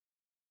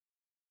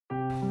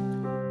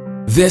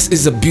This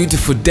is a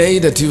beautiful day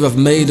that you have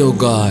made, O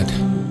God,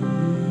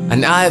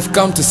 and I have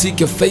come to seek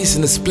your face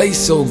in this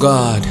place, O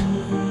God.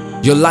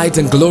 Your light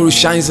and glory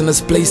shines in this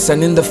place,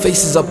 and in the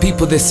faces of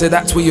people they say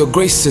that's where your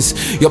grace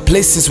is. Your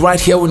place is right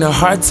here in our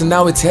hearts, and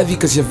now it's heavy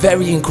because you're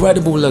very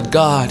incredible, Lord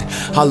God.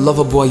 How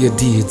lovable are your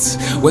deeds,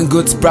 when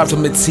good sprout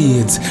amid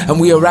seeds. And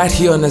we are right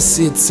here on the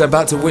seats,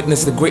 about to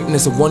witness the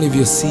greatness of one of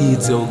your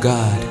seeds, O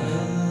God.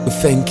 We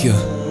thank you,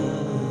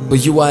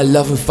 but you are a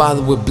loving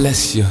Father, we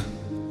bless you.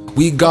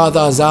 We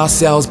gather as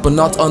ourselves, but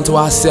not unto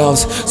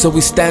ourselves. So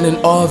we stand in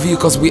awe of you,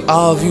 because we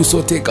are of you.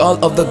 So take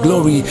all of the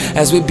glory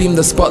as we beam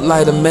the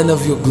spotlight of men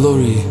of your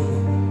glory.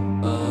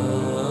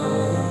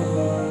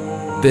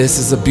 This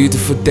is a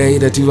beautiful day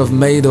that you have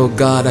made, O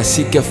God. I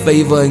seek your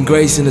favor and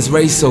grace in this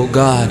race, O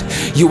God.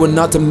 You are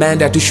not a man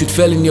that you should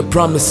fail in your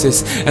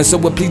promises, and so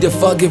we plead your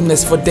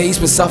forgiveness for days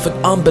we suffered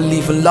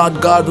unbelief. And Lord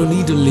God, we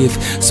need to live,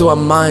 so our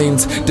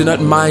minds do not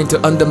mind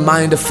to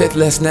undermine the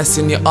faithlessness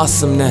in your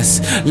awesomeness.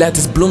 Let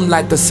us bloom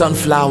like the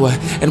sunflower,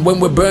 and when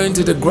we burn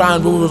to the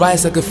ground, we will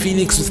rise like a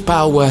phoenix with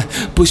power,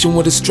 pushing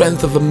with the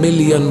strength of a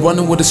million,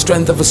 running with the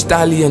strength of a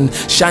stallion,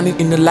 shining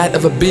in the light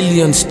of a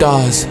billion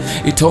stars.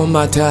 It told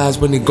my tires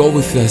when they go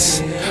with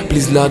us.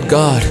 Please, Lord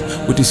God,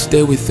 would you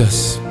stay with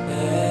us?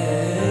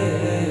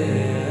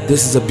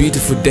 This is a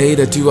beautiful day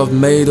that you have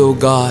made, O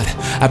God.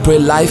 I pray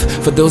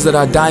life for those that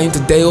are dying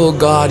today, O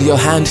God. Your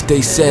hand, they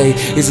say,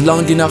 is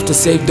long enough to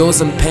save those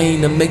in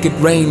pain and make it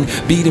rain,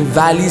 be it in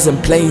valleys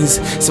and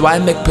plains. So I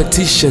make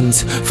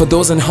petitions for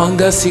those in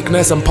hunger,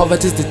 sickness, and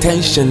poverty's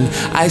detention.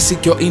 I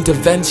seek your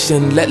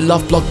intervention. Let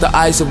love block the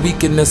eyes of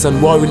wickedness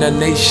and war in our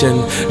nation.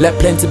 Let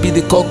plenty be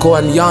the cocoa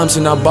and yams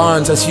in our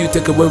barns as you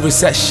take away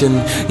recession.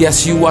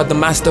 Yes, you are the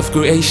master of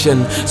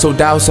creation. So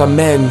douse our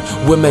men,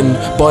 women,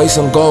 boys,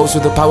 and girls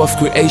with the power of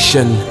creation.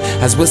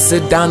 As we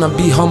sit down and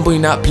be humble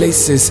in our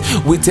places,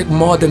 we take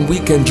more than we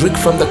can drink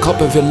from the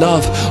cup of your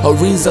love, or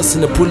rinse us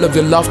in the pool of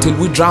your love till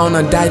we drown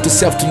and die to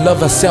self to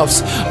love ourselves.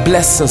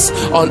 Bless us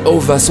all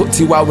over, so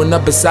Tiwa will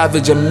not be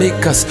savage, and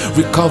make us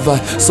recover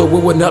so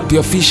we will not be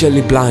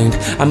officially blind.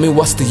 I mean,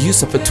 what's the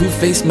use of a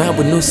two-faced man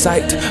with no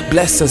sight?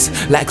 Bless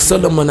us like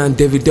Solomon and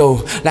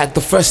Davido, like the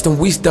first in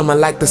wisdom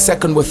and like the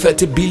second with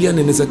 30 billion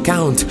in his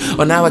account.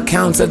 On our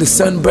accounts let the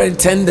sun burn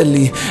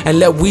tenderly, and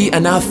let we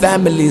and our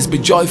families be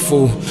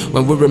joyful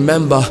when we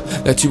remember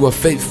that you are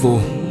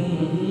faithful.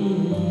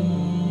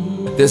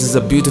 This is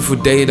a beautiful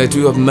day that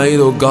you have made,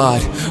 O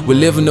God. We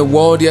live in a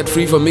world yet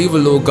free from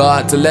evil, O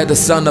God. To let the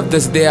sun of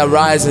this day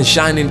arise and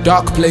shine in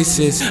dark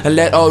places, and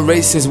let all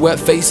races wear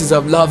faces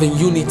of love and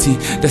unity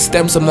that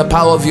stems from the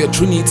power of your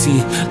Trinity.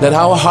 Let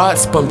our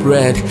hearts pump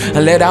red,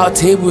 and let our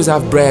tables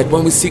have bread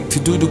when we seek to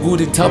do the good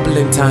in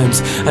turbulent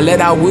times, and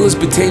let our wills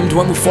be tamed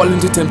when we fall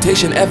into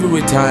temptation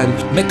every time.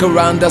 Make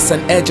around us an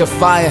edge of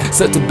fire,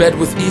 so to bed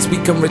with ease we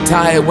can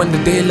retire when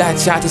the daylight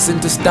shatters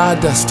into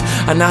stardust.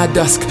 And our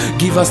dusk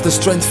give us the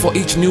strength for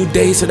each new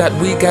day, so that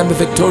we can be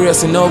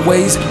victorious in all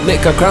ways.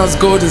 Make our crowns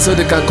golden so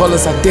they can call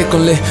us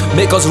Adekunle.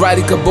 Make us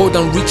radical, bold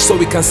and rich so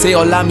we can say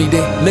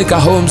Olamide. Make our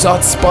homes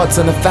hot spots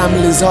and our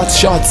families hot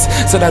shots,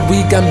 so that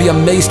we can be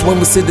amazed when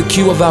we see the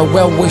queue of our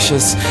well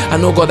wishes.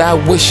 And oh God, our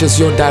wishes,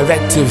 your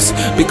directives,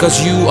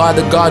 because you are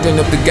the guardian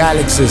of the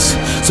galaxies.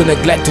 So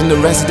neglecting the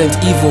resident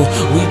evil,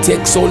 we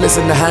take solace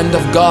in the hand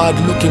of God,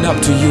 looking up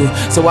to you,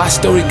 so our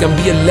story can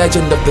be a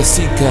legend of the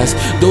seekers.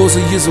 Those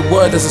who use the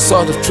word as a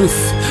sword of truth,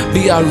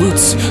 be our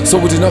roots,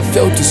 so we do not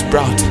fail to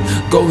sprout.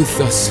 Go with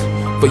us,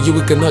 for you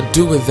we cannot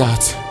do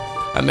without.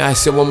 And may I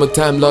say one more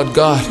time, Lord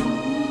God,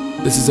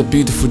 this is a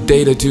beautiful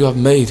day that you have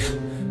made,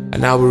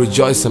 and I will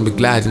rejoice and be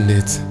glad in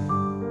it.